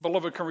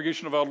Beloved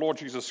congregation of our Lord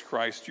Jesus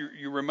Christ,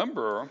 you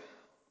remember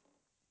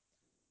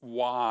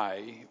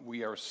why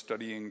we are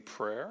studying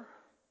prayer?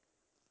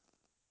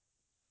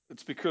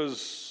 It's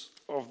because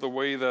of the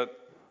way that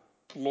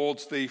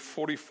Lord's Day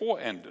 44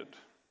 ended.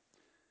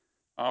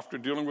 After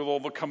dealing with all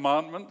the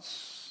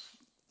commandments,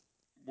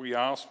 we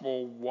asked,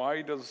 well,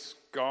 why does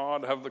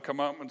God have the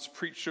commandments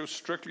preached so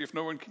strictly if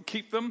no one can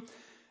keep them?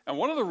 And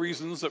one of the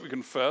reasons that we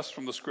confessed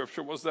from the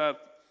scripture was that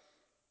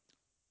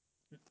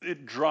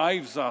it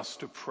drives us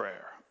to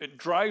prayer. It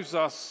drives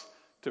us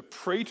to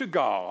pray to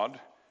God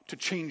to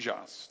change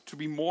us, to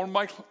be more and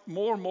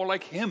more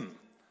like Him,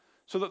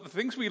 so that the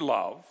things we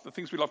love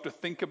to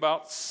think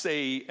about,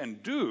 say,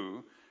 and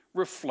do,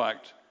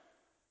 reflect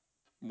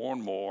more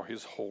and more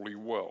His holy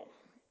will.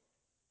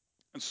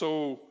 And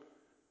so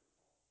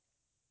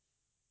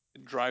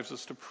it drives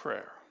us to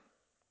prayer.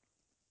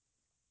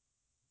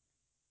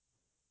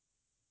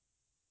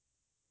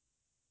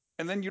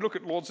 And then you look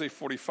at Lord's Day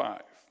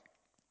 45.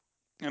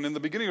 And in the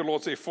beginning of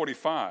Lord's Day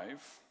 45,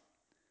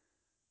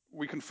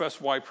 we confess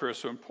why prayer is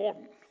so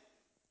important.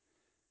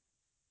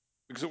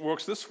 Because it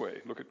works this way.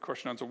 Look at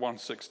question answer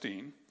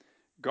 116.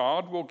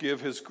 God will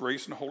give His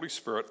grace and Holy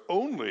Spirit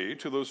only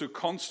to those who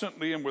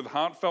constantly and with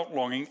heartfelt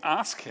longing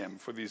ask Him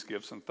for these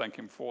gifts and thank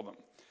Him for them.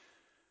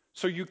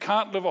 So you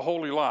can't live a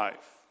holy life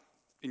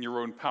in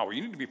your own power.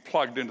 You need to be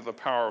plugged into the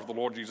power of the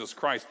Lord Jesus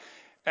Christ.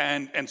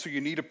 And so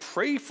you need to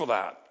pray for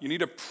that. You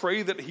need to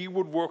pray that He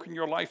would work in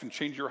your life and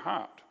change your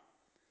heart.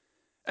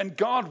 And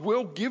God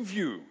will give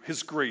you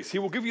His grace. He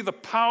will give you the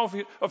power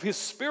of His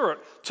Spirit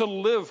to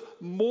live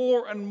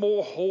more and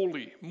more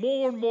holy,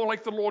 more and more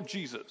like the Lord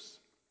Jesus.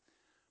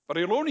 But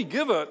He'll only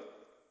give it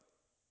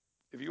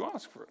if you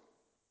ask for it.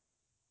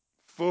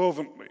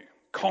 Fervently,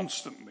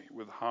 constantly,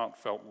 with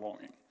heartfelt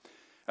longing.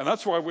 And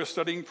that's why we're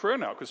studying prayer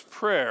now, because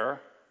prayer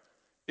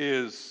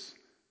is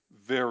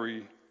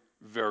very,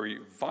 very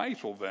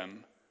vital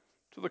then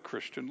to the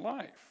Christian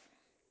life.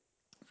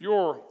 If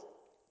you're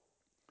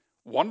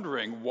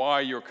wondering why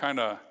you're kind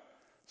of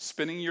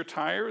spinning your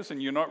tires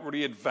and you're not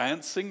really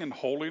advancing in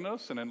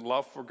holiness and in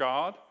love for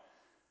God,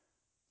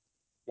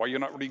 why you're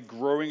not really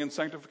growing in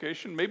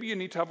sanctification, maybe you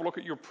need to have a look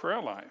at your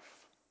prayer life.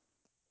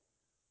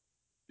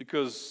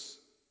 Because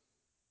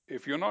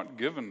if you're not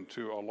given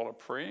to a lot of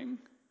praying,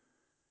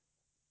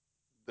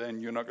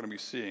 then you're not going to be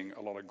seeing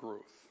a lot of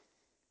growth.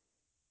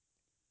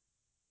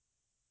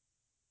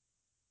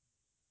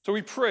 So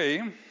we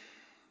pray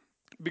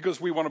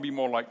because we want to be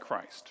more like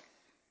Christ.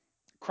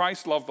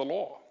 Christ loved the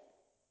law.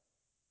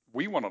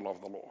 We want to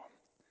love the law.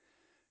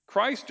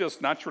 Christ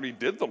just naturally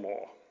did the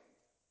law.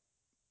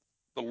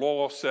 The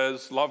law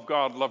says, love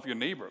God, love your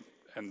neighbor.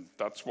 And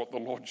that's what the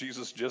Lord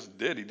Jesus just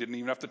did. He didn't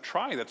even have to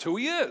try. That's who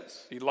He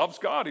is. He loves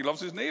God. He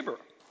loves His neighbor.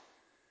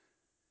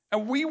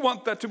 And we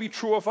want that to be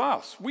true of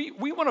us. We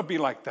want to be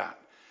like that.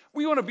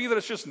 We want to be that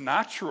it's just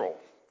natural.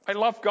 I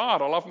love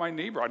God. I love my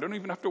neighbor. I don't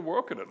even have to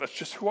work at it. That's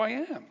just who I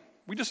am.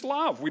 We just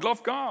love. We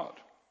love God.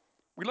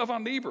 We love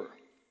our neighbor.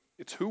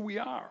 It's who we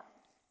are.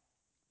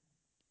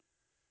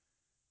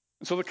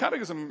 And so the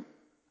Catechism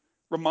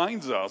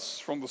reminds us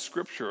from the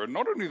Scripture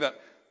not only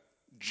that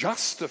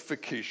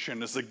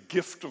justification is a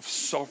gift of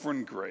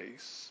sovereign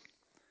grace,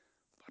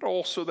 but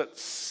also that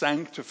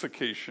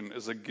sanctification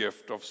is a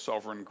gift of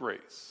sovereign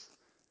grace.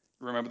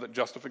 Remember that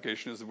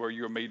justification is where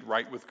you're made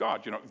right with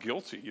God. You're not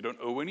guilty. You don't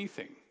owe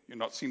anything. You're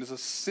not seen as a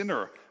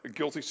sinner, a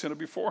guilty sinner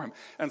before Him.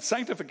 And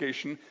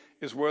sanctification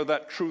is where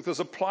that truth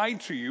is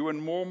applied to you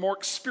and more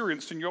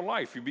experienced in your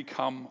life. You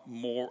become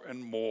more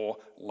and more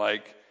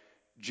like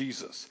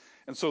Jesus.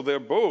 And so they're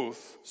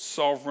both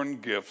sovereign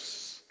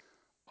gifts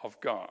of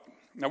God.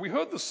 Now, we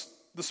heard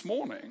this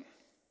morning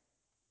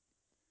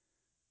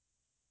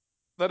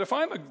that if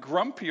I'm a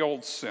grumpy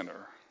old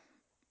sinner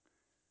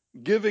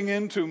giving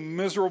in to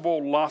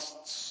miserable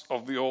lusts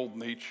of the old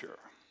nature,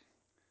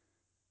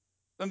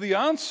 then the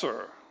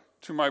answer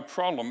to my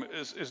problem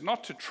is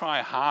not to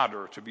try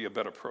harder to be a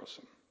better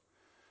person.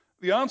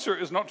 The answer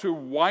is not to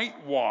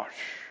whitewash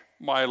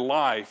my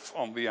life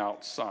on the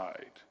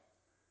outside.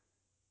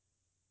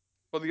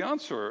 But the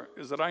answer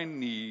is that I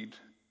need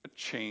a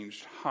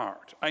changed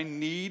heart. I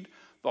need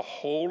the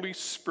Holy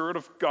Spirit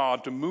of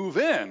God to move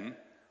in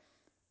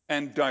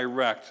and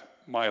direct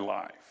my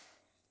life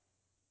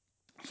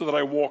so that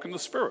I walk in the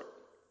Spirit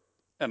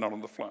and not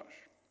in the flesh.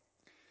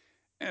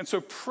 And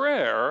so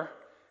prayer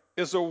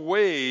is a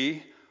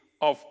way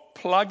of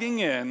plugging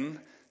in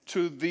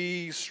to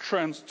this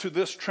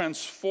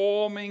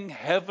transforming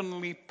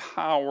heavenly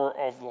power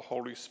of the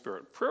Holy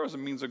Spirit. Prayer is a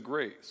means of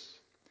grace.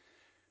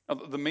 Now,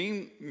 the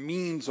main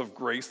means of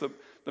grace, the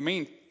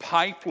main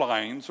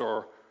pipelines,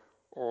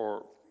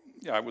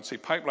 I would say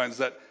pipelines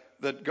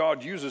that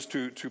God uses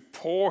to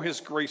pour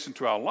His grace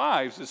into our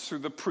lives is through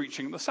the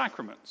preaching of the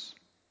sacraments.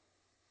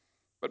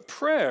 But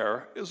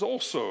prayer is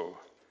also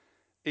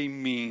a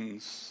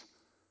means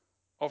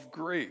of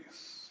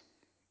grace.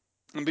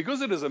 And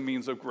because it is a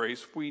means of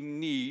grace, we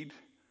need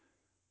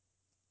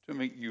to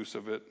make use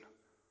of it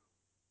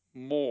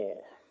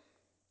more.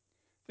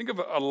 Think of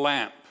a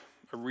lamp,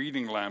 a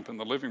reading lamp in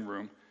the living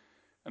room.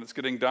 and it's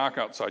getting dark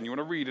outside, and you want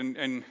to read,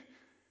 and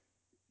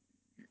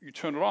you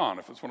turn it on,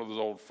 if it's one of those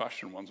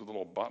old-fashioned ones with a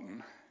little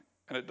button,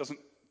 and it doesn't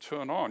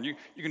turn on. You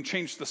can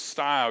change the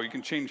style, you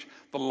can change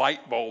the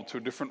light bulb to a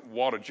different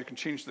wattage, you can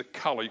change the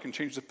color, you can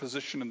change the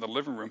position in the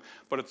living room,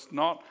 but it's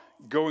not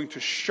going to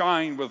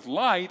shine with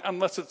light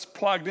unless it's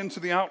plugged into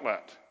the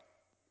outlet.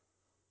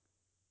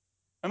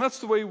 And that's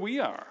the way we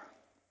are.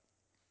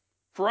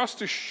 For us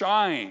to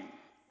shine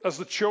as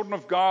the children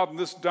of God in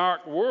this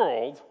dark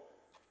world,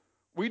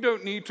 we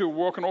don't need to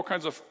work on all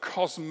kinds of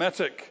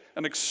cosmetic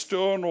and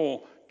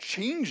external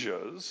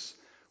changes.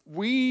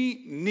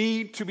 We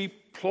need to be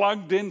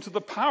plugged into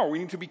the power. We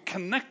need to be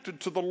connected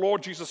to the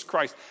Lord Jesus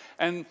Christ.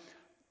 And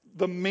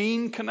the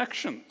main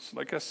connections,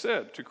 like I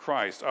said, to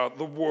Christ are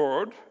the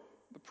Word,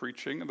 the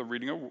preaching and the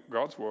reading of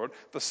God's Word,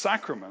 the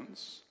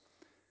sacraments,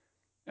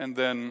 and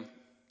then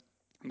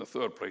in the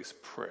third place,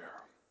 prayer.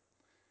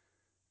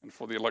 And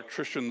for the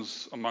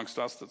electricians amongst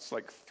us, that's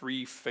like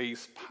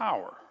three-phase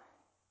power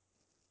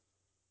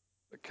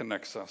that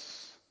connects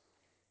us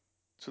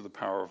to the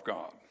power of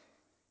God.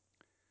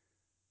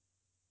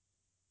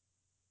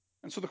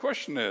 And so the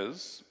question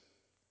is,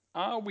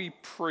 are we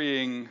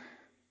praying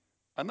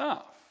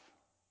enough?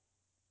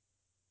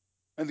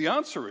 And the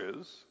answer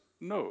is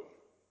no,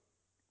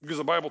 because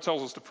the Bible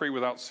tells us to pray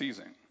without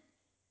ceasing.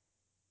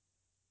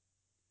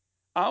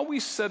 Are we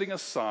setting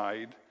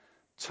aside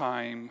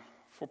time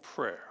for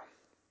prayer?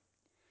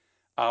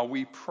 Are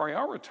we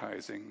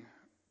prioritizing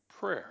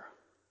prayer?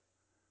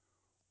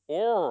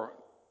 Or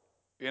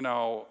in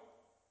our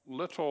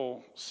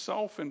little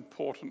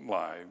self-important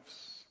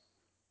lives,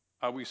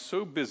 are we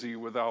so busy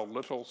with our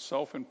little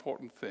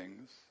self-important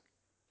things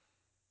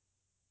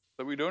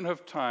that we don't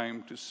have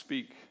time to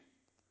speak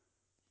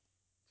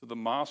to the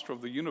master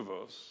of the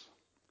universe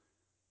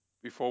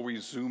before we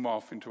zoom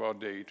off into our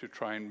day to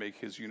try and make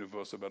his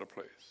universe a better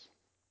place?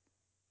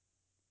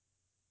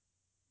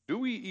 Do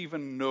we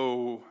even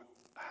know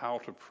how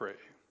to pray?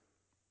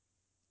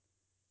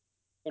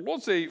 Well,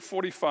 Lord's Day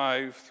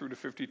 45 through to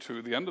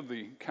 52, the end of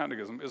the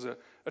Catechism, is a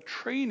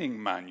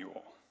training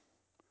manual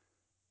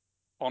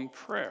on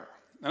prayer.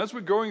 And as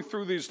we're going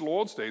through these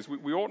Lord's Days,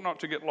 we ought not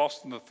to get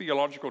lost in the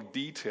theological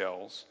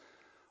details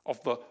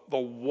of the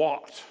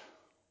what,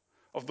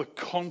 of the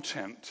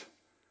content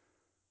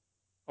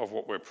of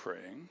what we're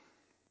praying.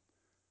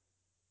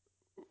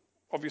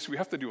 Obviously, we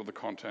have to deal with the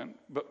content,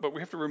 but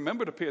we have to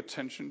remember to pay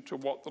attention to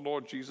what the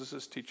Lord Jesus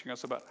is teaching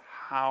us about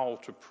how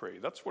to pray.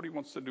 That's what he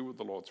wants to do with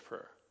the Lord's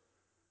Prayer.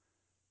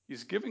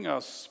 He's giving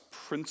us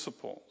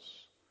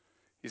principles.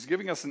 He's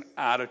giving us an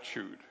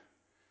attitude.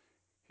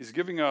 He's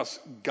giving us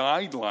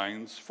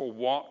guidelines for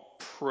what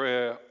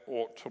prayer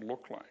ought to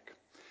look like.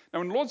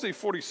 Now, in Lord's Day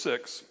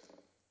 46,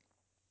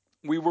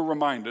 we were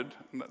reminded,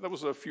 and that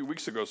was a few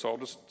weeks ago, so I'll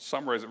just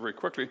summarize it very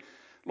quickly.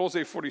 Lord's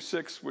Day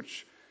 46,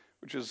 which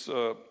is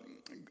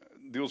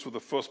deals with the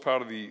first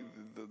part of the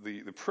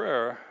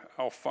prayer,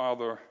 Our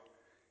Father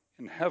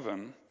in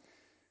heaven.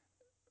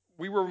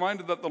 We were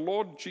reminded that the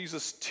Lord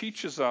Jesus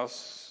teaches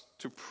us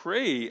to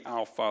pray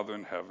Our Father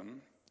in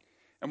heaven.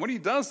 And when he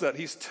does that,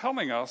 he's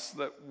telling us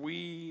that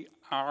we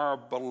are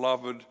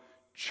beloved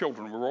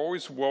children. We're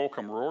always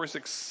welcome. We're always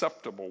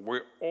acceptable.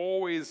 We're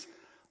always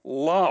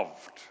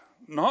loved.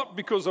 Not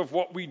because of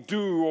what we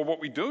do or what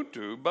we don't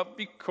do, but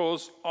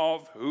because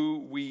of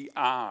who we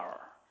are.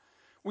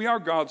 We are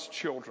God's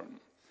children.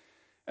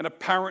 And a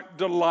parent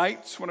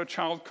delights when a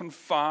child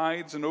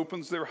confides and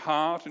opens their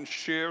heart and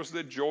shares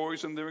their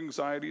joys and their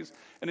anxieties.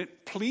 And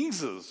it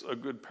pleases a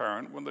good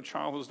parent when the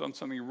child has done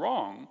something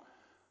wrong,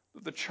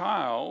 that the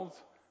child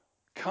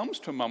comes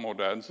to mom or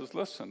dad and says,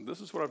 listen,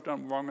 this is what I've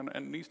done wrong and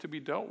it needs to be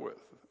dealt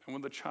with. And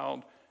when the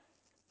child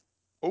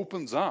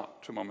opens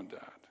up to mom and dad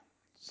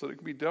so that it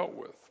can be dealt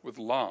with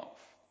love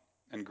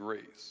and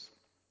grace.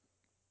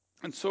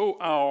 And so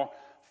our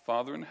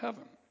Father in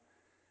heaven,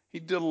 he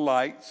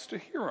delights to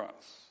hear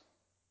us.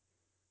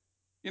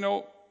 You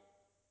know,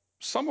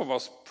 some of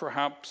us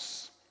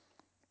perhaps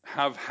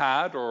have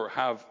had or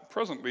have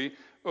presently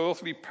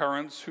earthly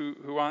parents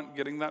who aren't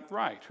getting that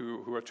right,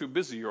 who are too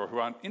busy or who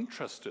aren't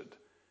interested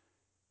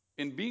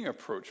in being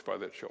approached by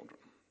their children.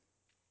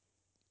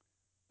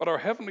 But our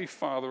Heavenly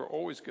Father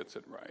always gets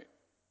it right.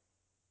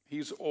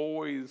 He's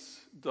always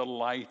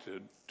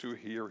delighted to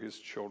hear his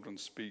children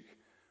speak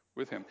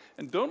with him.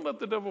 And don't let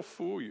the devil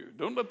fool you.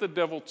 Don't let the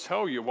devil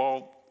tell you,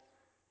 well,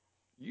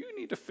 you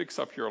need to fix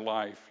up your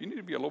life. You need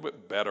to be a little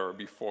bit better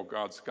before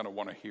God's going to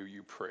want to hear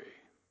you pray.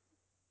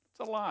 It's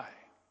a lie.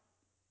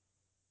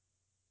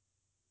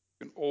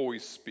 You can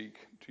always speak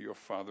to your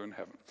Father in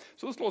heaven.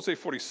 So that's Lord's Day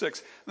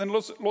 46. And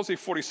then Lord's Day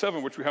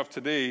 47, which we have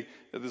today,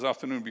 this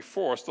afternoon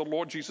before us, the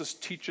Lord Jesus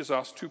teaches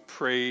us to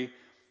pray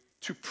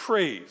to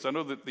praise. I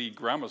know that the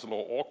grammar's a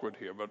little awkward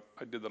here, but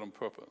I did that on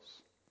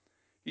purpose.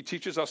 He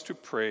teaches us to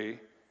pray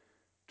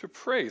to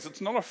praise.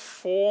 It's not a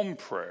form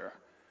prayer.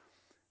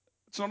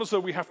 It's not as though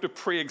we have to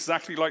pray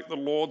exactly like the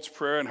Lord's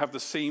Prayer and have the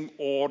same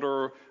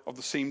order of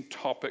the same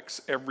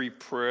topics every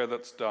prayer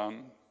that's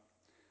done.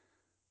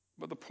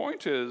 But the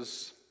point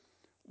is,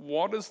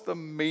 what is the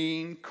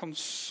main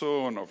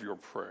concern of your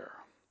prayer?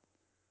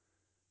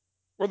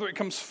 Whether it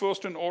comes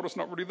first in order is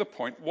not really the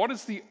point. What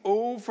is the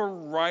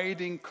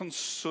overriding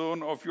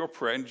concern of your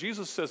prayer? And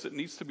Jesus says it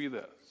needs to be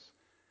this: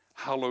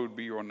 hallowed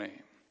be your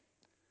name.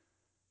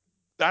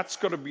 That's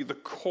got to be the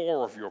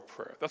core of your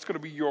prayer. That's got to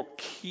be your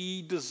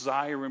key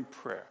desire in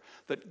prayer,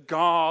 that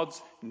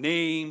God's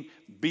name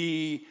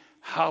be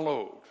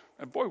hallowed.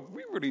 And boy,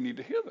 we really need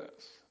to hear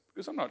this,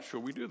 because I'm not sure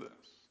we do this.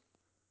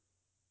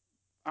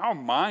 Our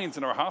minds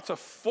and our hearts are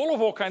full of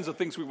all kinds of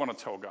things we want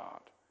to tell God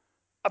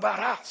about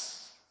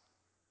us.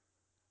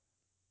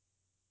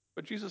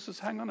 But Jesus says,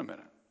 hang on a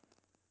minute.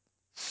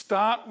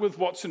 Start with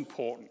what's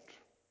important.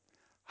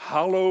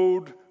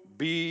 Hallowed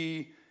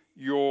be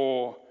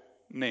your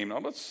name. Now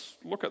let's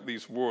look at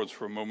these words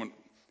for a moment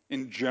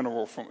in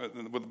general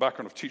with the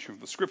background of teaching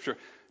of the scripture.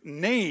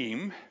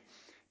 Name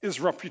is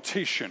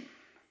reputation.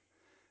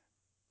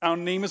 Our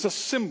name is a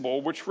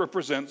symbol which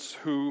represents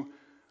who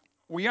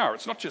we are.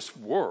 It's not just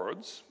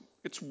words.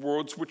 It's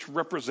words which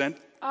represent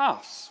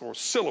us, or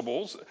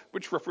syllables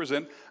which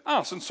represent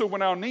us. And so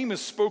when our name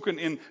is spoken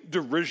in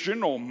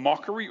derision or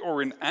mockery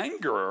or in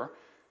anger,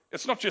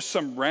 it's not just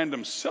some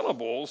random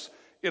syllables.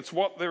 It's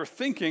what they're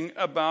thinking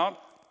about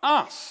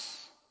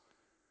us.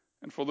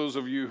 And for those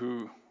of you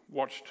who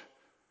watched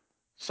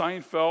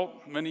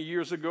Seinfeld many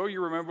years ago,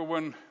 you remember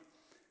when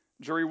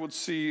Jerry would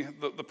see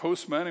the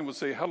postman and would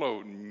say,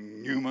 "Hello,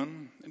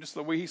 Newman." And just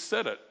the way he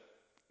said it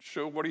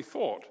showed what he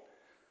thought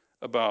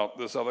about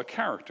this other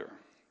character.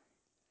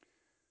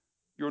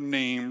 Your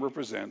name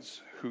represents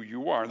who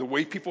you are. The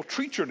way people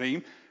treat your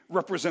name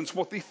represents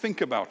what they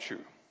think about you.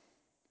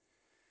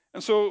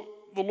 And so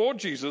the Lord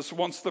Jesus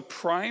wants the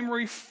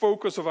primary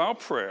focus of our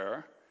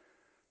prayer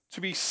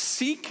to be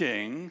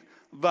seeking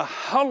the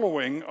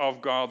hallowing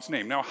of God's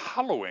name. Now,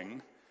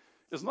 hallowing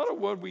is not a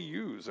word we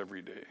use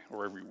every day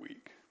or every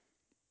week.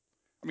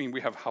 I mean,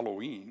 we have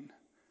Halloween.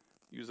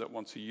 Use that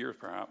once a year,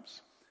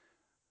 perhaps.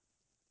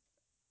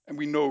 And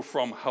we know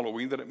from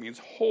Halloween that it means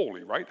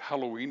holy, right?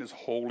 Halloween is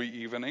holy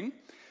evening.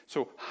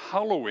 So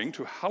hallowing,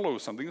 to hallow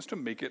something, is to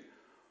make it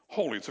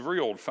holy. It's a very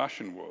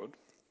old-fashioned word.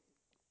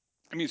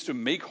 It means to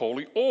make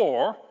holy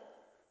or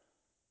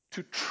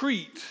to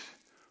treat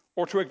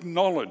or to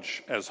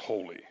acknowledge as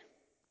holy.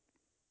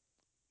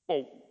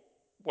 Well,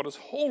 what does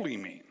holy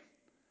mean?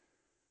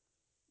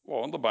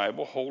 Well, in the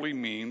Bible, holy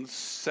means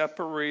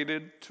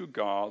separated to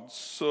God's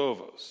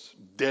service,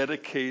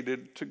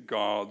 dedicated to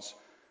God's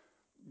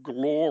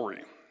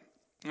glory.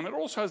 And it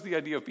also has the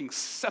idea of being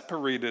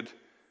separated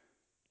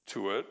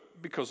to it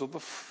because of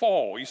the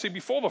fall. You see,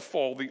 before the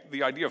fall,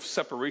 the idea of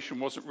separation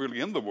wasn't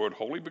really in the word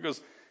holy,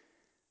 because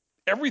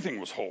everything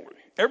was holy.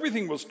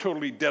 Everything was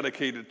totally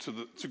dedicated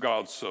to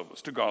God's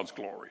service, to God's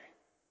glory.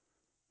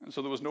 And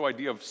so there was no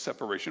idea of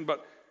separation,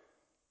 but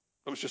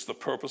that was just the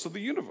purpose of the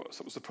universe.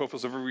 That was the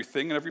purpose of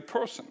everything and every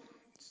person.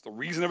 It's the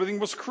reason everything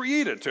was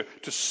created,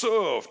 to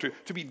serve,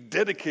 to be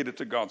dedicated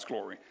to God's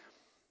glory.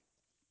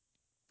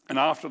 And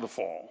after the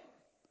fall,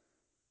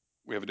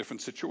 we have a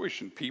different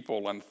situation.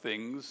 People and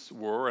things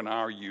were and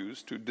are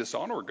used to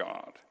dishonor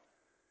God.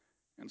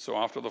 And so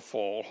after the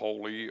fall,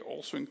 holy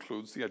also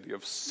includes the idea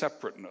of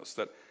separateness,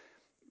 that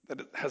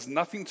it has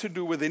nothing to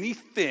do with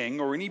anything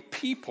or any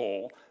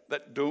people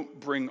that don't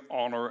bring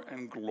honor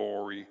and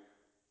glory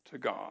to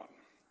God.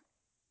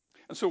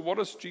 And so what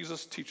does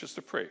Jesus teach us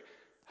to pray?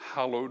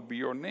 Hallowed be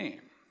your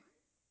name.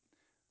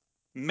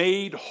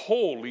 Made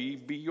holy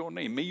be your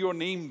name. May your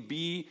name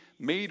be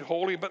made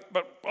holy. But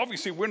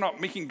obviously we're not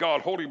making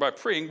God holy by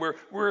praying.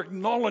 We're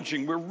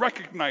acknowledging, we're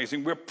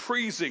recognizing, we're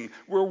praising,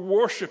 we're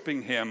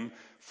worshiping him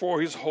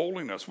for his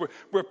holiness.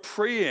 We're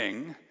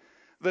praying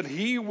that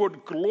he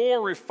would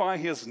glorify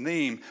his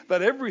name,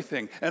 that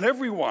everything and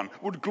everyone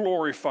would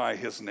glorify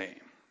his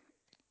name.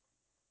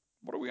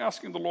 What are we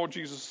asking the Lord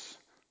Jesus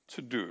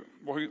to do?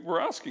 Well, we're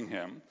asking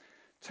him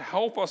to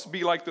help us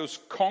be like those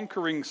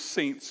conquering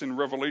saints in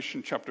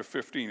Revelation chapter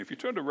 15. If you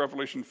turn to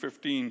Revelation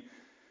 15,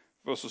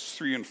 verses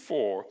 3 and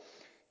 4,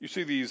 you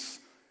see these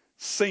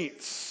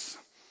saints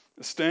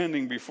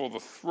standing before the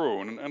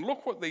throne, and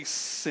look what they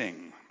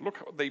sing. Look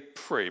how they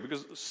pray,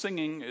 because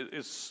singing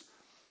is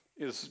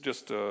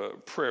just a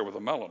prayer with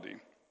a melody.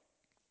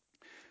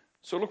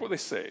 So look what they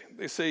say.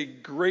 They say,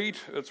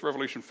 great, that's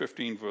Revelation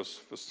 15,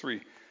 verse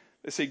 3.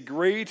 They say,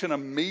 great and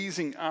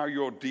amazing are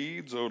your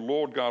deeds, O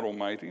Lord God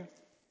Almighty,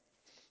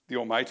 the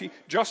Almighty.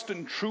 Just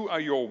and true are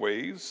your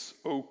ways,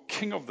 O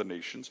King of the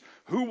nations.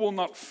 Who will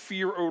not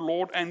fear, O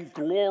Lord, and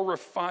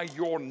glorify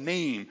your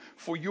name?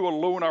 For you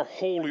alone are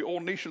holy. All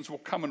nations will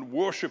come and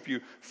worship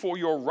you, for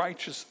your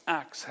righteous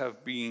acts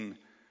have been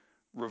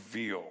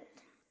revealed.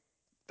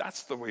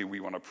 That's the way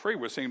we want to pray.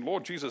 We're saying,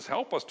 Lord Jesus,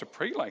 help us to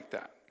pray like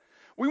that.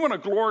 We want to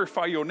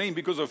glorify your name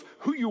because of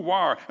who you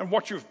are and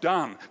what you've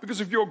done,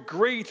 because of your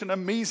great and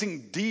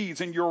amazing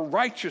deeds and your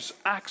righteous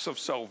acts of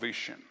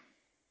salvation.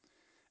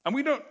 And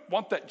we don't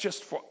want that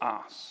just for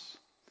us.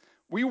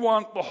 We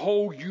want the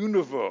whole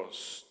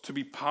universe to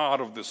be part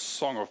of this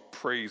song of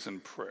praise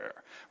and prayer.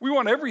 We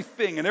want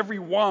everything and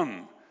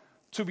everyone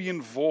to be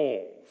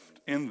involved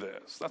in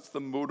this. That's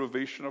the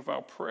motivation of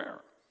our prayer.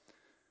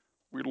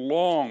 We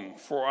long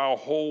for our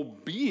whole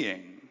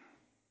being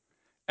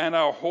and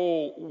our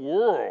whole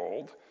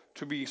world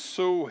to be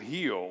so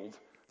healed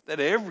that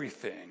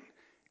everything,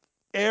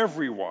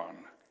 everyone,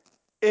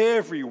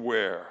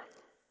 everywhere,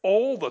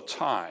 all the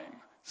time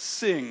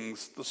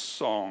sings the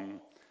song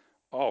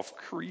of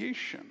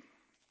creation.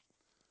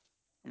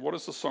 And what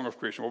is the song of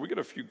creation? Well, we get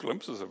a few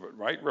glimpses of it,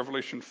 right?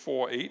 Revelation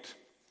 4:8.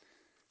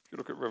 If you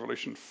look at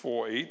Revelation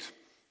 4:8,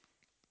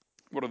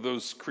 what are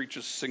those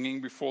creatures singing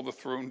before the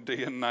throne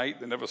day and night?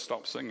 They never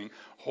stop singing.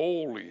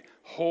 Holy,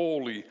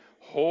 holy,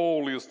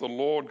 holy is the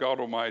Lord God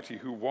Almighty,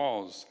 who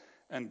was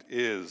and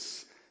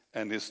is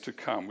to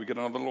come. We get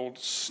another little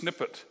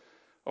snippet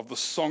of the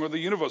song of the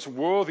universe.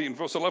 Worthy, in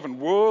verse 11,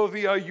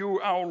 worthy are you,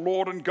 our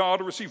Lord and God,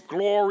 to receive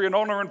glory and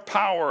honor and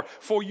power,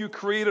 for you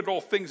created all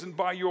things, and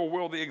by your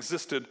will they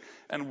existed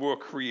and were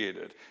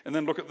created. And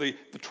then look at the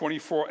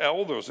 24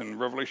 elders in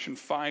Revelation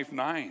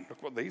 5:9.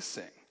 Look what they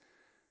sing.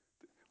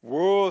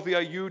 Worthy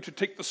are you to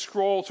take the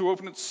scroll, to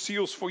open its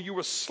seals, for you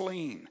were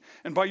slain.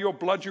 And by your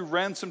blood you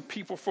ransomed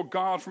people for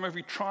God from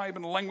every tribe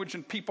and language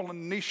and people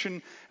and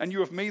nation. And you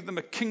have made them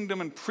a kingdom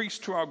and priests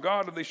to our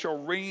God, and they shall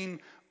reign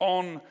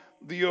on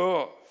the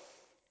earth.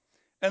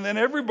 And then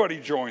everybody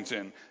joins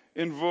in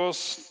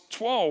verse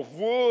 12.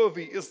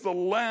 Worthy is the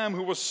Lamb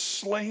who was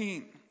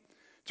slain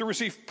to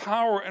receive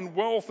power and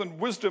wealth and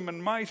wisdom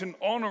and might and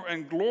honor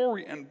and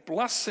glory and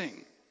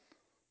blessing.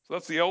 So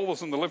that's the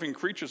elders and the living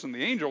creatures and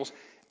the angels.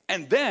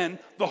 And then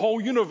the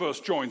whole universe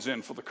joins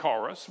in for the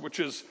chorus,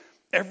 which is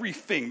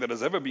everything that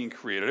has ever been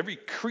created, every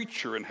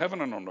creature in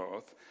heaven and on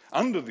earth,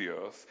 under the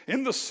earth,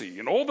 in the sea,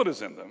 and all that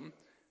is in them.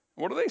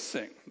 What do they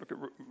sing? Look at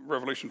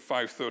Revelation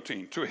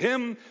 5:13. To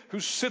him who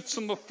sits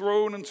on the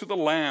throne and to the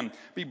Lamb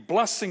be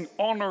blessing,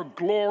 honor,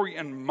 glory,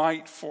 and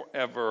might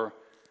forever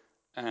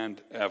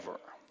and ever.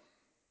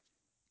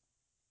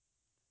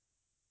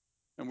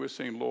 And we're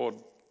saying, Lord,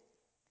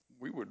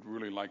 we would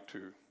really like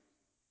to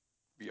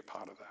be a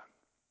part of that.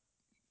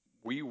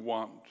 We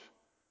want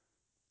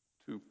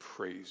to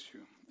praise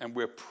you. And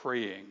we're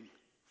praying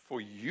for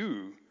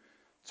you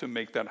to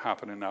make that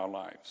happen in our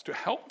lives, to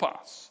help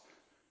us.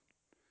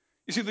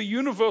 You see, the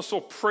universal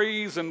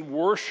praise and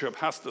worship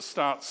has to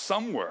start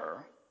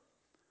somewhere.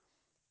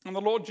 And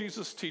the Lord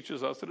Jesus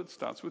teaches us that it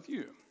starts with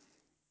you.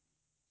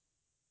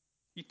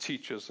 He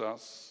teaches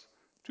us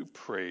to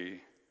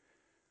pray,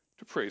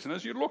 to praise. And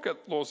as you look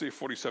at Lord's Day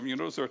 47, you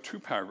notice there are two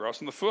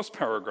paragraphs. In the first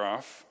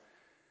paragraph,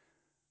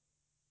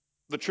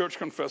 the church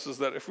confesses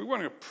that if we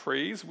want to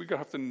praise, we're going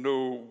to have to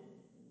know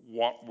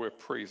what we're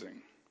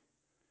praising.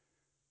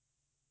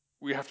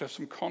 We have to have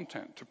some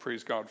content to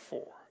praise God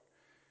for.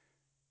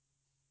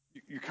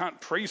 You can't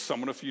praise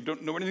someone if you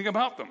don't know anything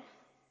about them,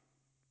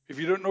 if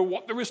you don't know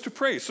what there is to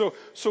praise.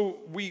 So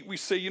we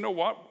say, you know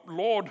what,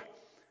 Lord,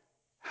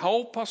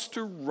 help us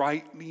to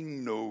rightly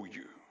know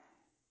you.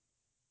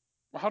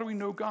 Well, how do we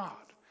know God?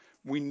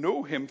 We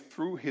know him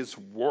through his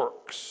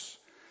works.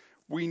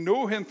 We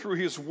know him through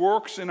his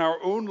works in our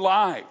own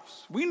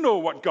lives. We know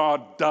what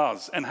God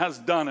does and has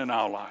done in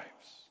our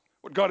lives,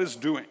 what God is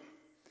doing.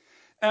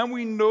 And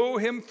we know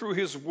him through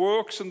his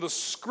works in the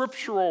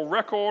scriptural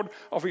record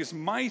of his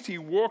mighty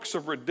works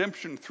of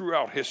redemption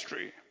throughout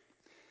history.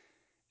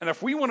 And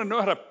if we want to know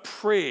how to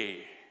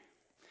pray,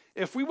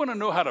 if we want to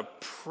know how to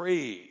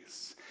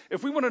praise,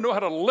 if we want to know how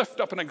to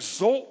lift up and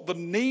exalt the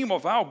name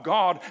of our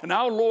God and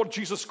our Lord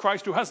Jesus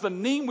Christ, who has the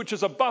name which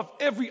is above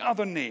every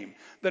other name,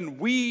 then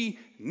we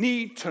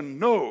need to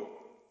know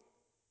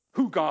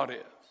who God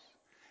is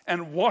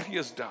and what he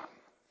has done.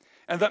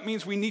 And that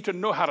means we need to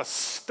know how to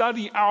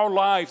study our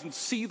lives and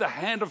see the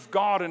hand of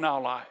God in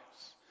our lives,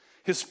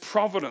 his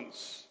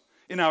providence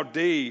in our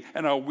day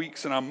and our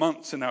weeks and our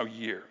months and our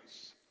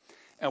years.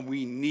 And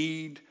we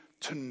need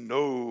to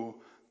know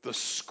the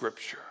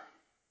scripture.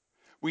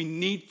 We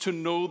need to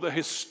know the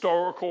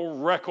historical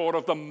record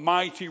of the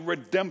mighty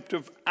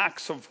redemptive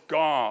acts of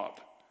God.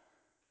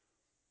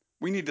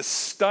 We need to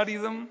study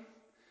them.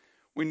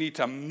 We need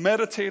to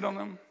meditate on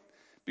them.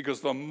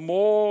 Because the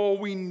more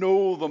we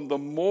know them, the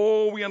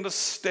more we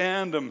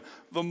understand them,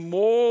 the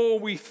more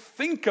we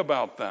think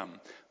about them,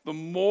 the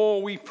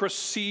more we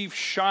perceive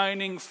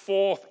shining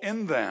forth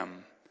in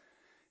them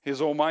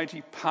his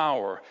almighty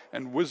power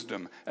and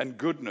wisdom and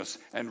goodness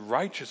and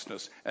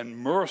righteousness and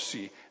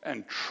mercy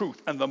and truth.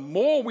 And the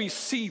more we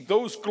see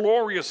those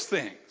glorious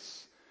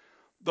things,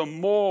 the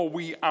more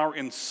we are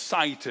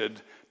incited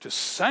to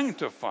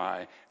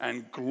sanctify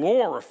and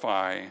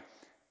glorify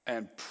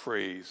and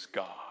praise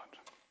God.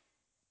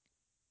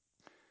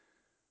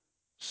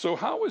 So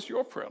how is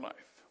your prayer life?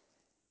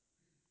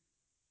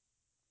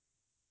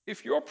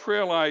 If your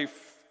prayer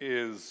life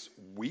is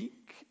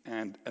weak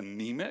and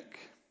anemic,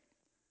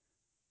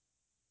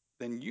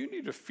 then you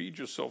need to feed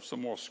yourself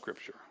some more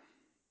scripture.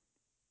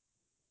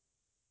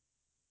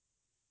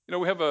 You know,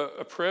 we have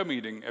a prayer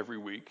meeting every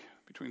week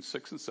between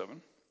 6 and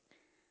 7.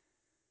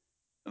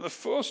 In the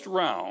first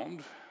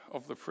round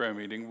of the prayer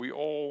meeting, we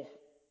all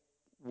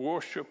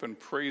worship and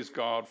praise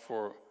God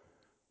for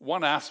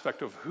one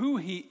aspect of who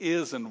he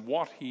is and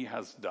what he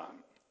has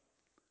done.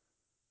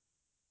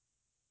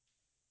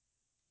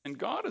 And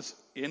God is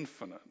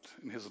infinite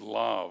in his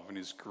love and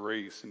his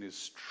grace and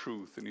his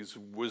truth and his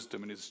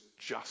wisdom and his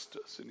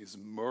justice and his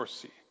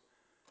mercy.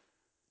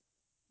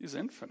 He's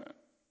infinite.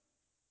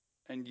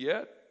 And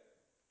yet,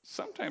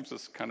 sometimes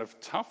it's kind of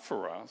tough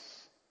for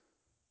us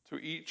to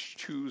each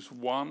choose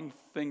one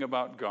thing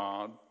about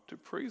God to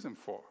praise him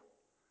for.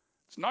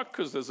 It's not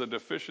because there's a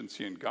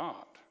deficiency in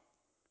God,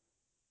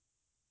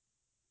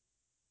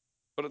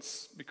 but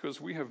it's because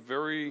we have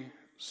very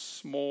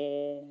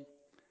small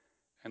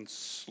and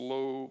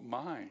slow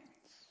minds.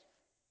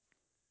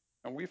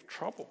 And we have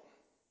trouble.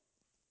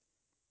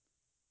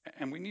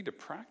 And we need to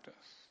practice.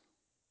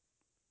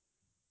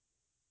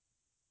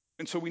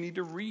 And so we need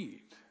to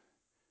read.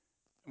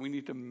 And we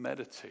need to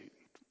meditate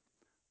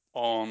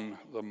on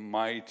the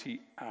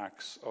mighty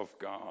acts of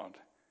God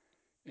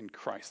in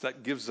Christ.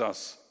 That gives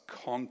us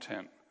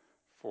content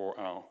for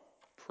our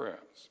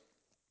prayers.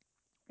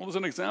 Well, there's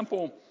an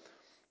example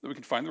that we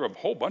can find. There are a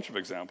whole bunch of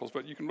examples,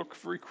 but you can look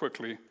very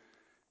quickly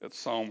at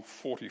Psalm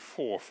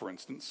 44, for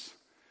instance.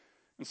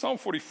 In Psalm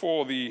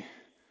 44, the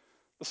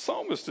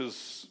psalmist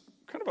is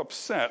kind of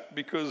upset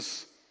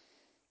because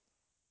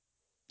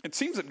it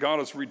seems that God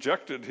has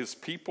rejected his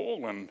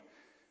people,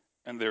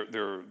 and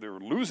they're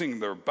losing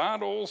their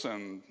battles,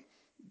 and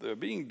they're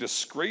being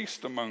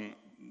disgraced among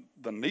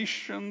the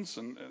nations,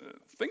 and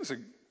things are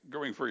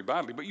going very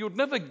badly. But you'd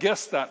never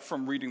guess that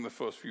from reading the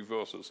first few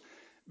verses,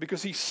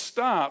 because he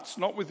starts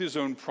not with his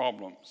own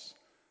problems,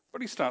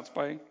 but he starts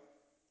by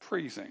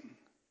praising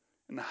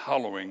and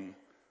hallowing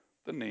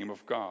the name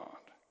of God.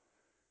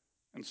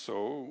 And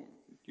so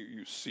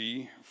you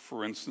see,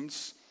 for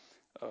instance,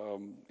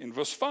 in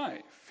verse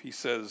 5, he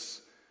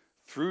says,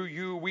 "Through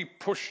you we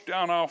push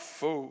down our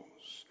foes.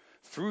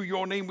 Through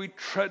your name we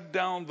tread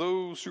down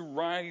those who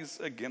rise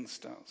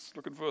against us."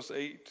 Look at verse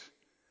 8.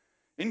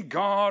 "In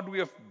God we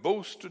have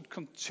boasted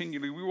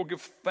continually. We will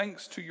give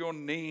thanks to your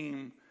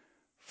name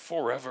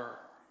forever."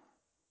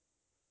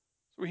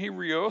 So he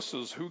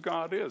rehearses who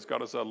God is.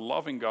 God is a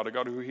loving God, a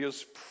God who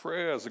hears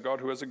prayers, a God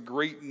who has a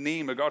great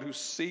name, a God who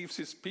saves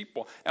his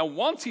people. And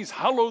once he's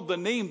hallowed the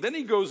name, then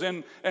he goes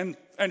in and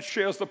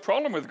shares the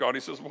problem with God.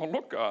 He says, "Well,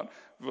 look, God,"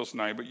 verse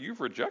 9, "but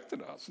you've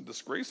rejected us and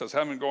disgraced us,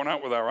 haven't gone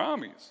out with our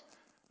armies."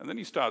 And then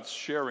he starts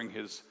sharing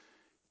his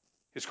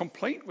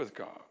complaint with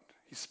God,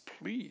 his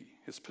plea,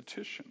 his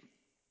petition.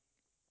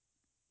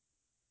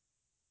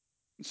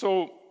 And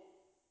so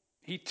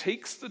he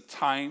takes the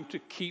time to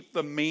keep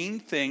the main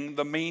thing,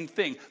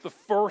 the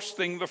first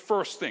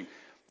thing,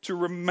 to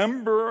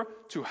remember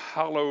to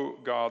hallow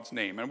God's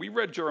name. And we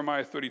read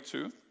Jeremiah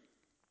 32,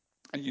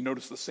 and you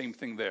notice the same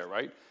thing there,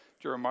 right?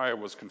 Jeremiah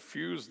was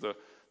confused.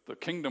 The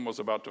kingdom was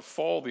about to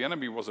fall. The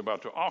enemy was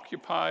about to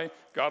occupy.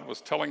 God was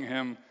telling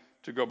him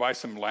to go buy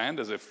some land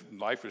as if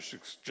life is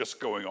just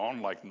going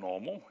on like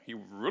normal. He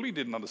really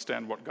didn't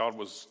understand what God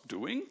was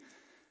doing,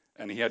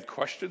 and he had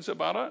questions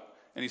about it.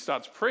 And he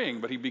starts praying,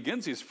 but he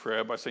begins his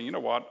prayer by saying, "You know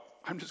what?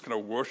 I'm just going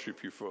to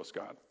worship you first,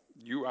 God.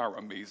 You are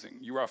amazing.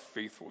 You are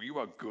faithful. You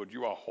are good.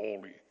 You are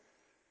holy.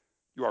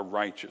 You are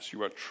righteous.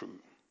 You are true."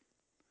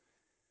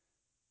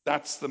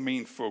 That's the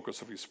main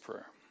focus of his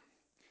prayer.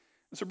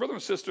 And so, brother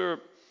and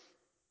sister,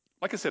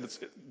 like I said,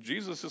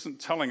 Jesus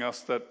isn't telling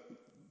us that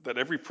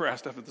every prayer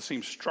has to have the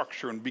same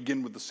structure and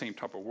begin with the same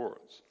type of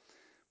words.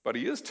 But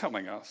he is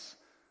telling us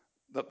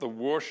that the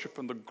worship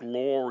and the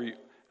glory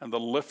and the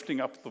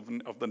lifting up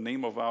of the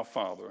name of our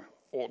Father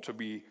ought to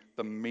be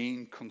the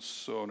main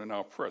concern in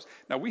our prayers.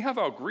 Now, we have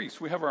our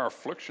griefs, we have our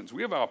afflictions,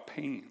 we have our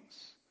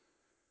pains.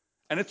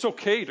 And it's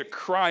okay to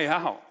cry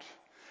out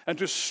and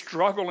to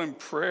struggle in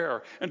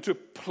prayer and to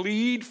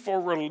plead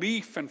for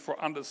relief and for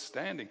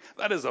understanding.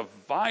 That is a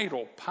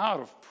vital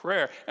part of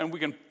prayer. And we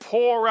can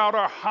pour out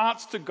our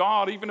hearts to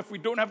God even if we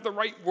don't have the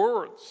right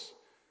words.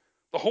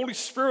 The Holy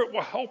Spirit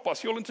will help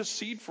us. He'll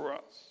intercede for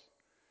us.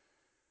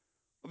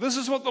 This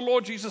is what the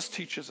Lord Jesus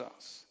teaches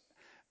us.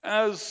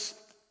 As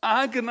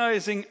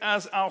agonizing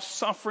as our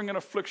suffering and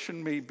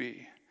affliction may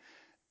be,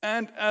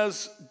 and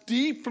as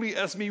deeply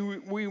as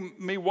we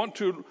may want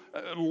to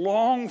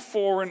long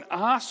for and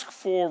ask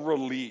for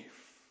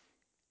relief,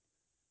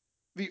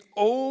 the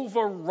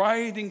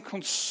overriding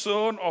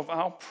concern of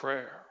our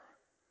prayer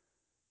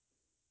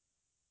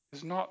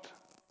is not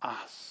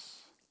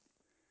us.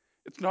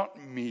 It's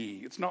not me.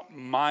 It's not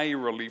my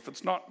relief.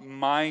 It's not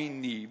my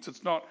needs.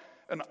 It's not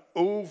an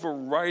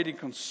overriding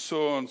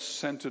concern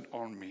centered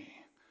on me,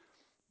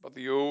 but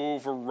the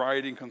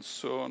overriding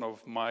concern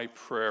of my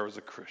prayer as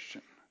a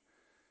Christian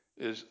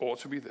ought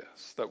to be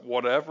this: that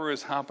whatever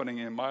is happening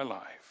in my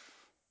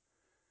life,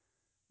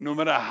 no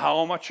matter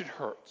how much it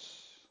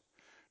hurts,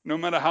 no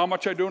matter how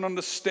much I don't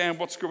understand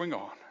what's going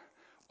on,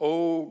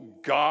 oh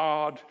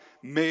God,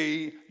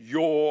 may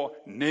your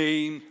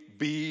name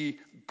be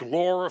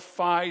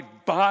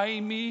glorified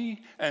by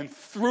me and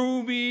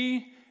through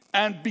me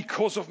and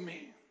because of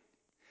me.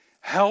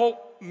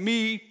 Help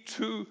me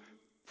to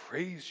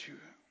praise you.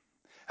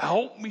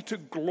 Help me to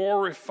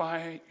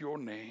glorify your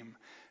name.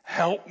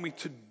 Help me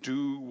to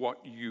do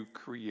what you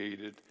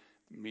created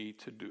me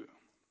to do.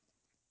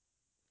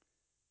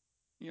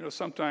 You know,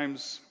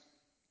 sometimes,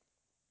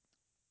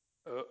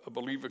 a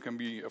believer can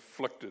be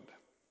afflicted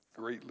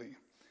greatly.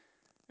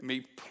 They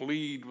may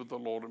plead with the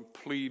Lord and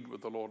plead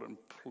with the Lord and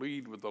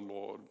plead with the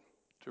Lord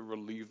to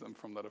relieve them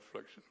from that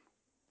affliction.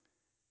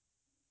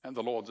 And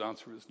the Lord's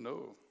answer is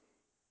no.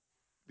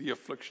 The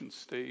affliction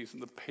stays,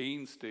 and the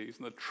pain stays,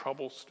 and the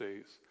trouble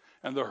stays,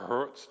 and the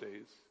hurt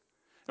stays.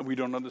 And we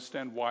don't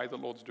understand why the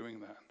Lord's doing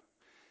that.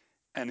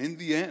 And in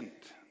the end,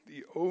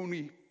 the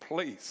only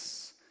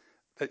place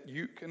that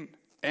you can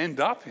end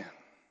up in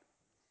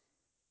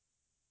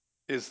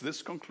is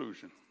this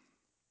conclusion: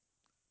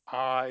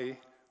 I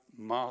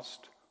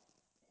must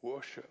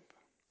worship.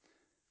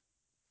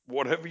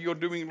 Whatever you're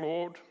doing,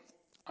 Lord,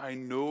 I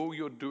know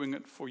you're doing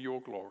it for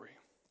your glory.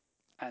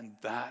 And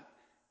that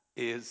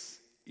is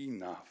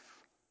enough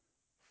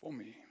for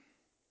me.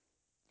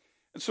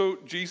 And so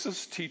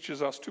Jesus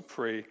teaches us to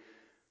pray,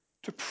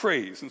 to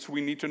praise. And so we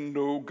need to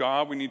know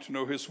God. We need to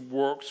know his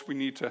works. We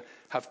need to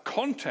have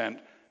content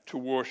to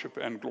worship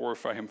and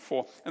glorify him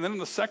for. And then in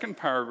the second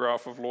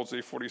paragraph of Lord's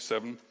Day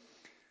 47,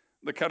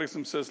 the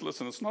Catechism says,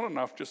 listen, it's not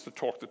enough just to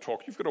talk the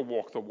talk. You've got to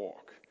walk the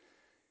walk.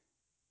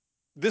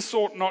 This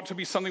ought not to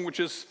be something which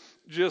is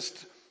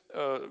just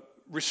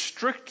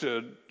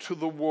restricted to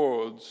the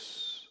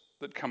words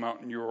that come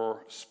out in your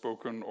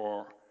spoken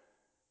or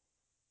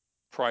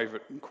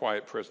private and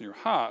quiet prayers in your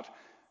heart.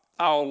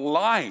 Our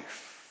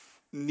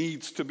life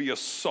needs to be a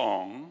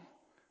song,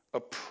 a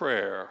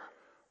prayer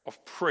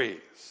of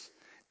praise.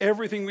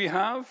 Everything we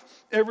have,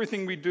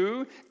 everything we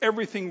do,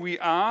 everything we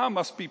are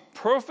must be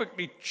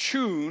perfectly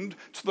tuned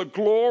to the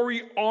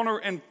glory, honor,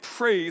 and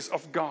praise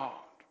of God.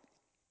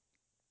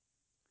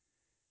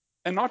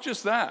 And not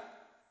just that.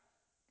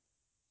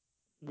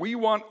 We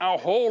want our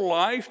whole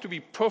life to be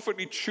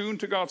perfectly tuned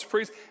to God's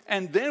praise,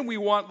 and then we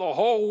want the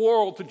whole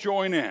world to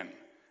join in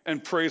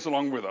and praise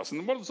along with us.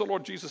 And what does the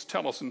Lord Jesus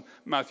tell us in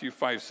Matthew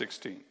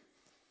 5:16?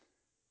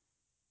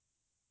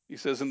 He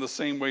says, in the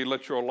same way,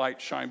 let your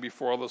light shine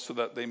before others so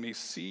that they may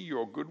see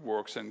your good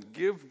works and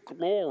give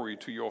glory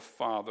to your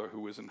Father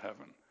who is in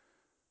heaven.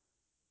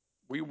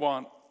 We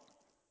want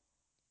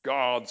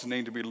God's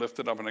name to be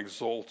lifted up and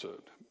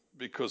exalted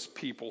because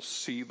people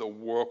see the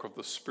work of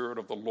the Spirit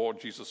of the Lord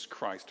Jesus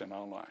Christ in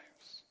our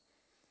lives.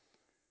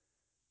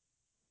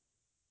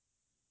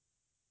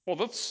 Well,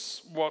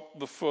 that's what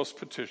the first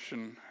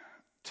petition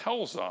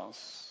tells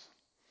us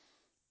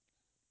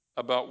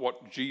about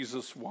what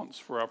Jesus wants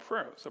for our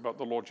prayers, about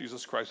the Lord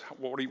Jesus Christ,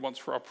 what he wants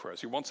for our prayers.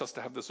 He wants us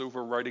to have this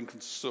overriding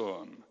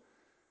concern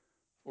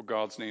for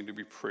God's name to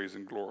be praised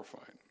and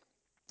glorified.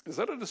 Is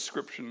that a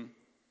description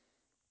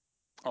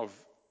of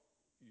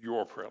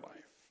your prayer life?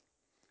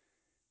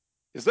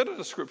 Is that a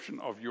description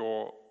of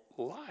your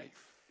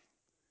life?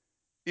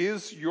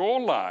 Is your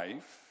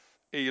life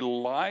a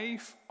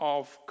life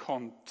of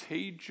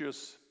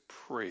contagious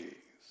praise?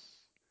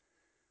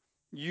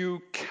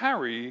 You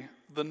carry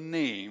the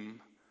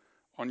name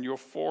on your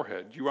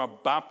forehead. You are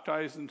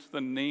baptized into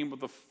the name of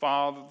the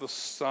Father, the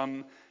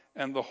Son,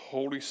 and the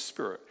Holy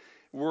Spirit.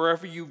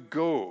 Wherever you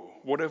go,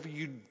 whatever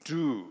you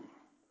do,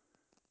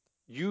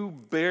 you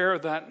bear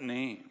that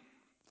name.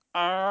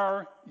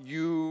 Are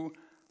you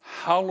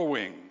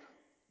hallowing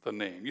the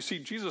name? You see,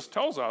 Jesus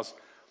tells us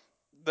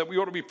that we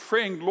ought to be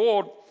praying,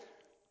 Lord,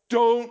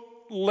 don't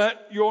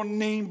let your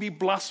name be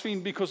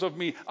blasphemed because of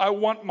me. I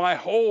want my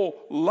whole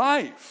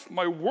life,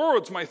 my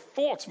words, my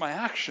thoughts, my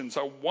actions,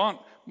 I want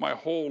my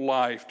whole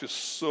life to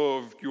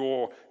serve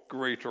your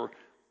greater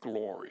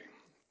glory.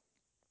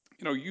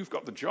 You know, you've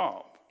got the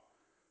job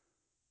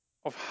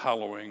of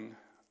hallowing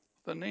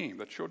the name.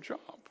 That's your job.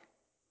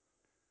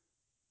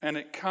 And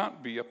it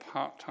can't be a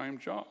part-time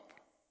job.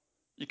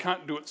 You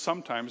can't do it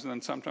sometimes and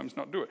then sometimes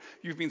not do it.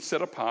 You've been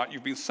set apart,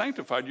 you've been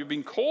sanctified, you've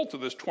been called to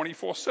this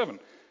 24/7.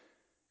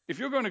 If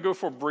you're going to go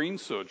for brain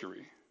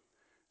surgery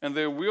and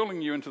they're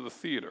wheeling you into the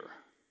theater,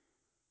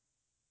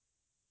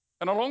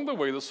 and along the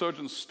way the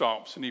surgeon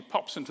stops and he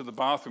pops into the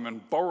bathroom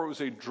and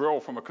borrows a drill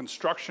from a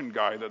construction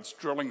guy that's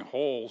drilling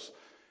holes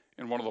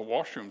in one of the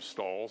washroom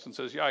stalls and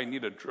says, yeah, I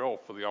need a drill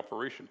for the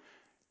operation.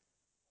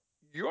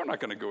 You're not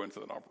going to go into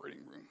that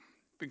operating room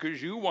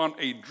because you want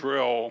a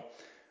drill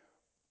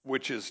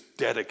which is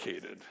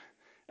dedicated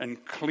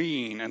and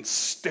clean and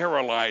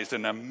sterilized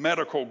and a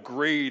medical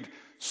grade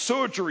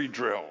surgery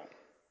drill.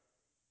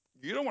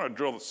 You don't want a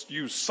drill that's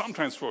used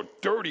sometimes for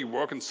dirty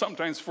work and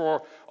sometimes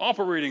for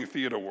operating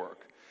theater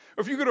work.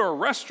 Or if you go to a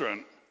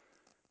restaurant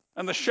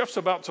and the chef's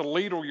about to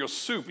ladle your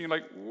soup, and you're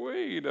like,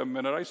 wait a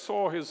minute, I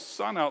saw his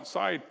son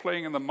outside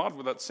playing in the mud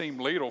with that same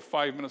ladle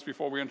 5 minutes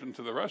before we entered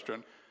into the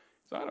restaurant.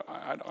 So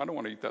I don't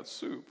want to eat that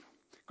soup.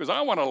 Because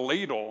I want a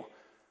ladle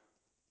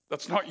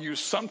that's not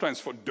used sometimes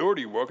for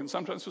dirty work and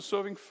sometimes for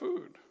serving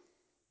food.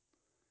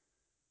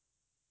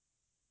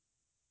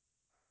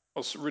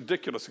 Well,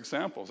 ridiculous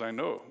examples, I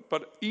know.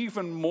 But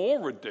even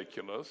more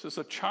ridiculous is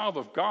a child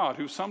of God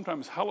who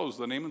sometimes hallows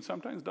the name and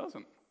sometimes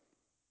doesn't.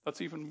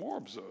 That's even more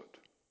absurd.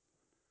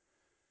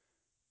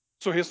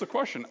 So here's the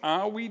question.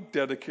 Are we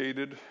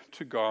dedicated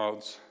to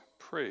God's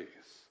praise?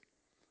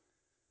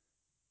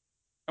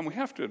 And we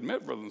have to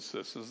admit, brothers and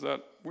sisters,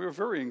 that we're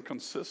very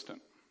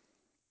inconsistent.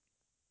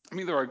 I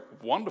mean, there are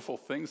wonderful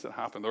things that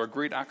happen. There are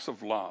great acts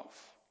of love.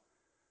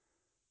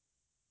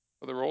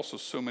 But there are also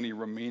so many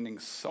remaining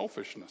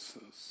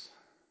selfishnesses.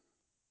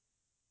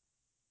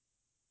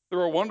 There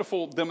are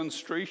wonderful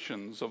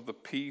demonstrations of the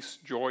peace,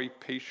 joy,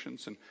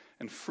 patience,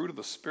 and fruit of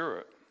the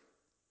Spirit.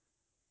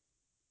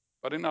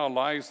 But in our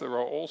lives, there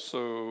are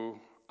also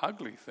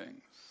ugly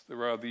things.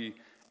 There are the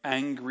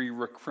angry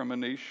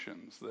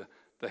recriminations,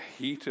 the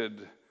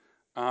heated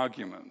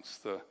arguments,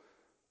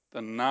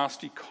 the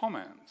nasty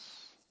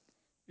comments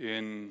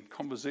in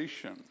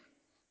conversation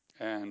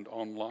and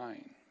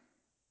online.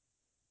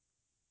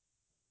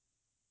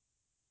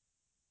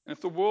 And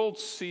if the world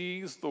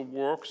sees the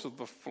works of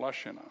the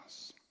flesh in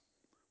us,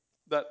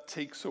 that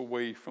takes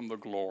away from the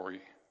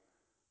glory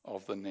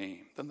of the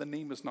name. Then the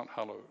name is not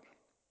hallowed.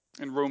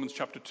 In Romans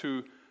chapter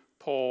 2,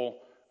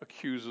 Paul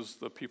accuses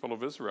the people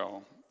of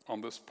Israel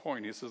on this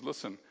point. He says,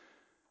 listen,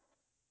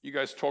 you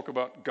guys talk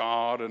about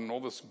God and all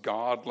this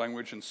God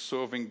language and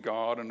serving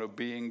God and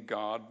obeying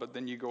God, but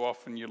then you go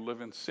off and you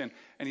live in sin.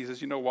 And he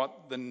says, you know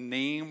what? The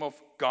name of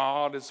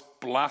God is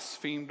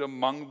blasphemed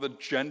among the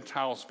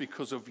Gentiles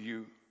because of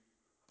you.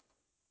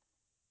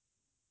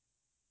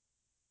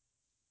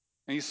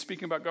 And he's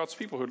speaking about God's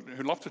people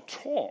who love to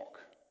talk,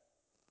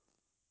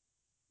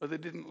 but they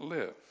didn't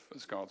live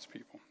as God's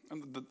people.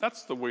 And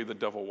that's the way the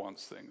devil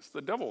wants things.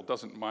 The devil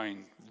doesn't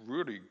mind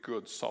really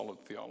good, solid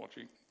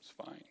theology. It's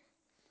fine.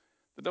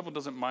 The devil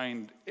doesn't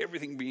mind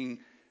everything being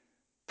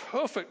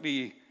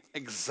perfectly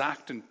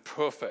exact and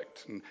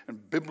perfect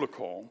and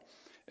biblical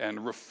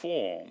and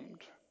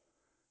reformed,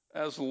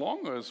 as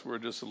long as we're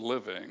just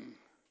living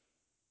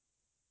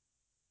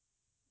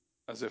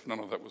as if none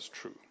of that was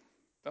true.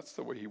 That's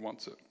the way he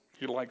wants it.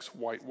 He likes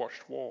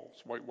whitewashed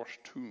walls, whitewashed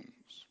tombs.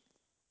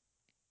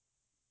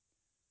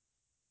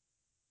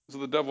 So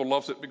the devil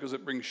loves it because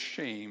it brings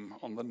shame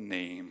on the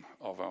name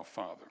of our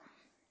Father.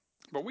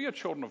 But we are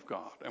children of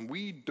God, and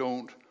we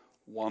don't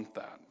want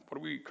that. What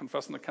do we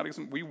confess in the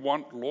catechism? We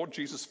want, Lord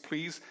Jesus,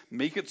 please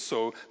make it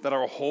so that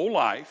our whole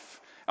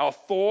life, our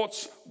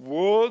thoughts,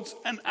 words,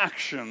 and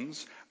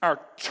actions are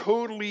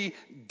totally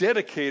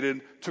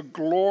dedicated to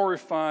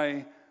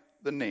glorify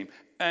the name.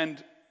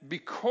 And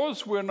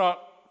because we're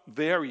not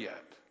there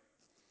yet,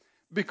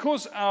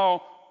 because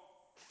our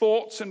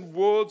thoughts and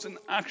words and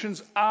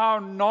actions are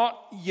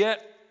not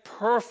yet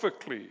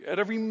perfectly at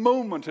every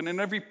moment and in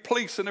every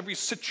place and every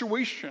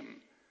situation,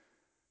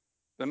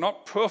 they're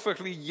not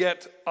perfectly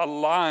yet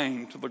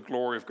aligned to the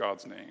glory of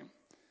God's name.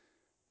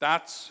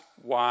 That's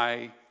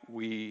why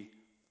we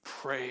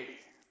pray.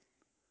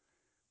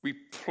 We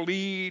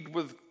plead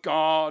with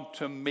God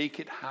to make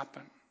it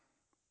happen.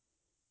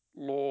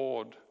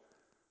 Lord,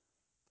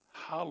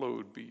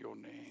 hallowed be your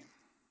name.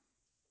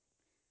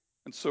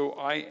 And so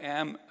I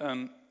am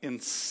an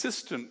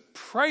insistent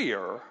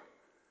prayer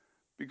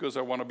because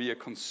I want to be a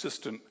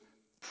consistent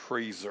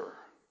praiser.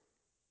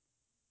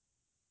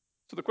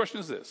 So the question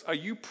is this: are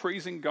you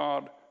praising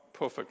God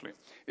perfectly?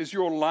 Is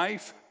your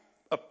life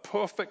a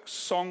perfect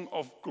song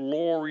of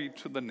glory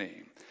to the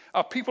name?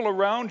 Are people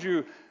around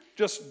you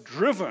just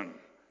driven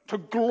to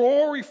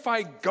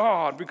glorify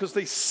God because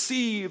they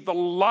see the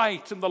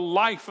light and the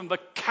life and the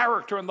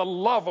character and the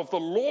love of the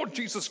Lord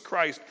Jesus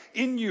Christ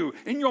in you,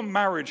 in your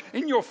marriage,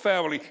 in your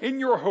family, in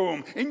your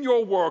home, in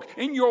your work,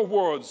 in your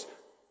words,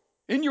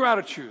 in your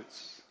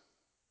attitudes?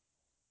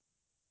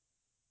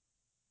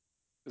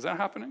 Is that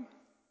happening?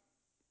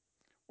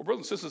 Well,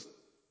 brothers and sisters,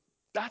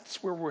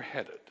 that's where we're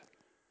headed.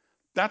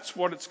 That's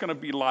what it's going to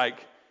be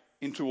like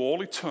into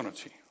all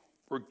eternity.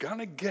 We're going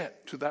to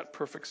get to that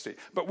perfect state.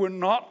 But we're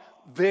not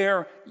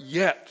there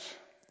yet.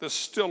 There's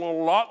still a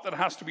lot that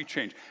has to be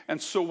changed.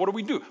 And so what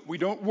do? We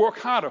don't work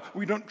harder.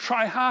 We don't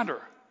try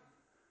harder.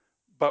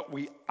 But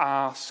we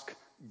ask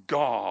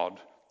God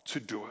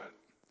to do it.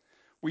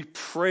 We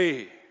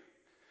pray.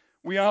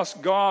 We ask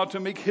God to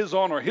make his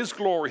honor, his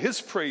glory, his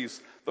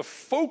praise the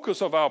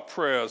focus of our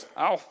prayers,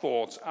 our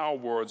thoughts, our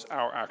words,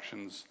 our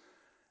actions,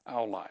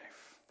 our life.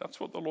 That's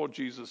what the Lord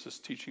Jesus is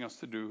teaching us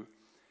to do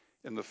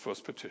in the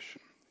first petition.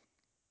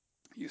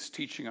 He is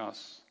teaching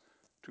us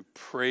to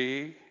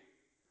pray,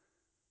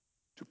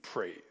 to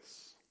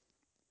praise.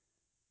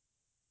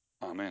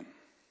 Amen.